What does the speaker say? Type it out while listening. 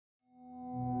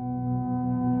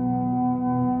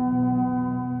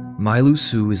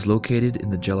Mailuu is located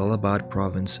in the Jalalabad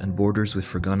province and borders with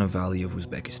Fergana Valley of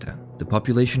Uzbekistan. The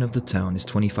population of the town is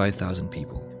 25,000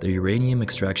 people. The uranium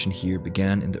extraction here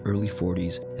began in the early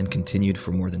 40s and continued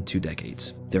for more than 2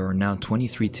 decades. There are now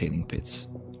 23 tailing pits,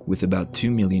 with about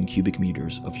 2 million cubic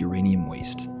meters of uranium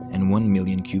waste and 1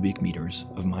 million cubic meters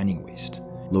of mining waste,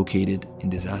 located in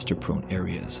disaster-prone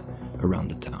areas around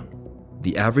the town.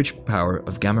 The average power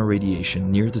of gamma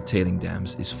radiation near the tailing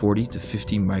dams is 40 to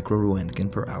 50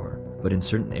 microroentgen per hour, but in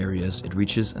certain areas it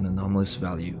reaches an anomalous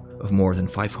value of more than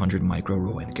 500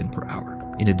 microroentgen per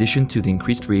hour. In addition to the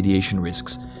increased radiation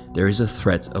risks, there is a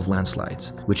threat of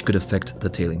landslides, which could affect the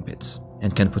tailing pits,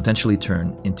 and can potentially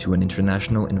turn into an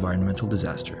international environmental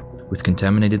disaster, with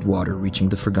contaminated water reaching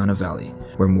the Fergana Valley,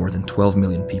 where more than 12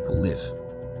 million people live.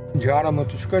 In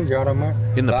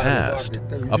the past,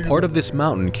 a part of this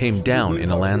mountain came down in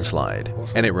a landslide,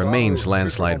 and it remains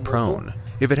landslide prone.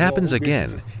 If it happens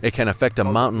again, it can affect a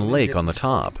mountain lake on the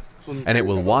top, and it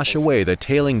will wash away the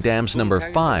tailing dams number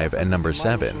 5 and number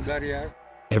 7.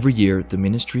 Every year, the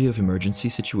Ministry of Emergency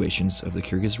Situations of the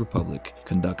Kyrgyz Republic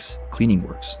conducts cleaning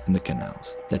works in the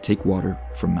canals that take water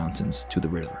from mountains to the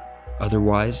river.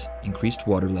 Otherwise, increased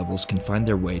water levels can find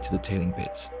their way to the tailing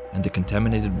pits, and the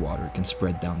contaminated water can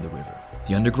spread down the river.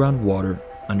 The underground water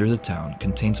under the town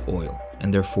contains oil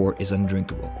and therefore is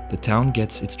undrinkable. The town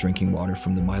gets its drinking water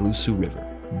from the Mailuu River.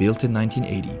 Built in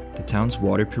 1980, the town's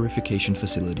water purification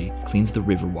facility cleans the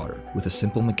river water with a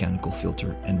simple mechanical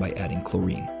filter and by adding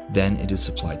chlorine. Then it is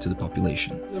supplied to the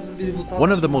population. One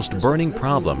of the most burning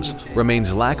problems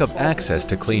remains lack of access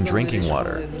to clean drinking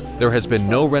water. There has been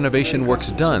no renovation works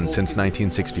done since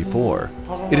 1964.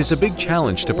 It is a big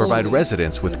challenge to provide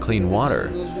residents with clean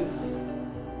water.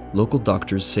 Local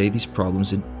doctors say these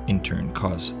problems in turn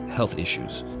cause health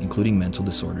issues, including mental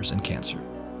disorders and cancer.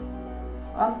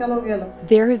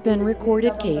 There have been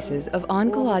recorded cases of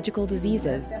oncological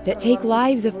diseases that take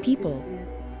lives of people.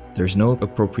 There's no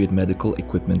appropriate medical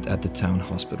equipment at the town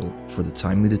hospital for the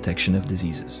timely detection of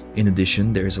diseases. In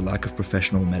addition, there is a lack of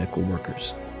professional medical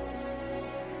workers.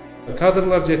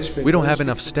 We don't have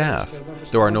enough staff.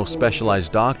 There are no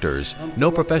specialized doctors,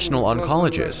 no professional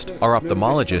oncologist. Our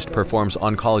ophthalmologist performs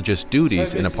oncologist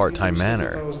duties in a part-time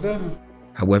manner.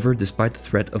 However, despite the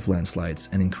threat of landslides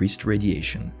and increased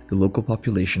radiation, the local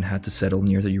population had to settle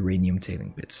near the uranium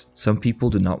tailing pits. Some people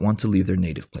do not want to leave their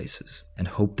native places and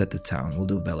hope that the town will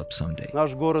develop someday.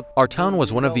 Our town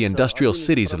was one of the industrial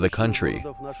cities of the country.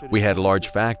 We had large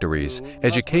factories,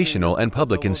 educational and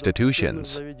public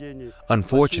institutions.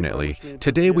 Unfortunately,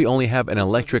 today we only have an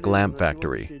electric lamp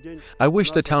factory. I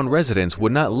wish the town residents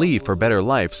would not leave for better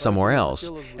life somewhere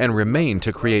else and remain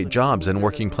to create jobs and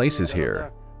working places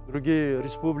here.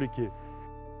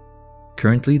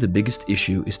 Currently, the biggest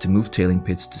issue is to move tailing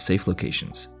pits to safe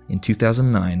locations. In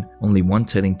 2009, only 1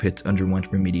 tailing pit underwent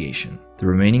remediation. The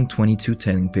remaining 22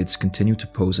 tailing pits continue to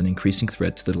pose an increasing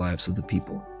threat to the lives of the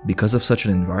people. Because of such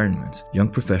an environment, young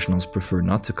professionals prefer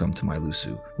not to come to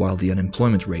Mailuu, while the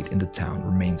unemployment rate in the town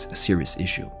remains a serious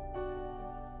issue.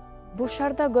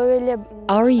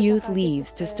 Our youth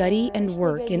leaves to study and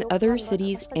work in other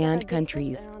cities and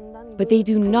countries, but they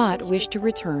do not wish to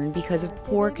return because of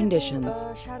poor conditions.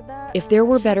 If there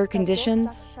were better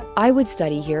conditions, I would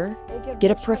study here, get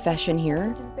a profession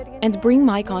here, and bring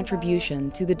my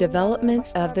contribution to the development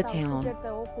of the town.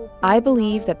 I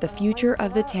believe that the future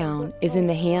of the town is in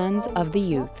the hands of the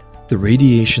youth. The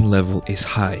radiation level is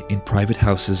high in private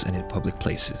houses and in public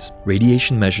places.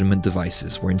 Radiation measurement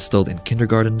devices were installed in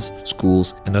kindergartens,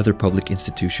 schools, and other public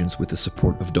institutions with the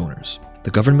support of donors.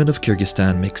 The government of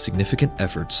Kyrgyzstan makes significant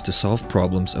efforts to solve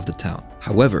problems of the town.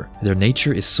 However, their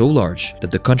nature is so large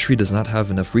that the country does not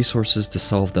have enough resources to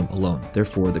solve them alone.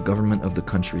 Therefore, the government of the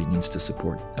country needs the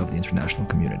support of the international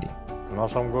community.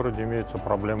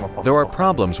 There are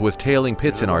problems with tailing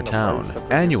pits in our town.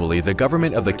 Annually, the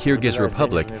government of the Kyrgyz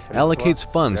Republic allocates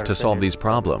funds to solve these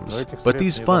problems. But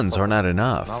these funds are not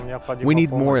enough. We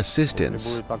need more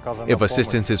assistance. If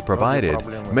assistance is provided,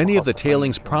 many of the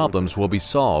tailings problems will be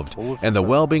solved and the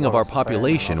well-being of our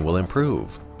population will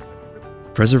improve.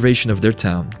 Preservation of their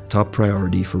town, top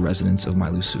priority for residents of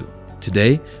Mailuu.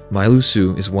 Today,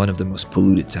 Mailuu is one of the most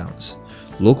polluted towns.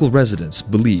 Local residents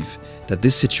believe that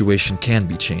this situation can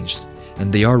be changed,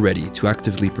 and they are ready to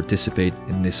actively participate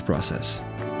in this process.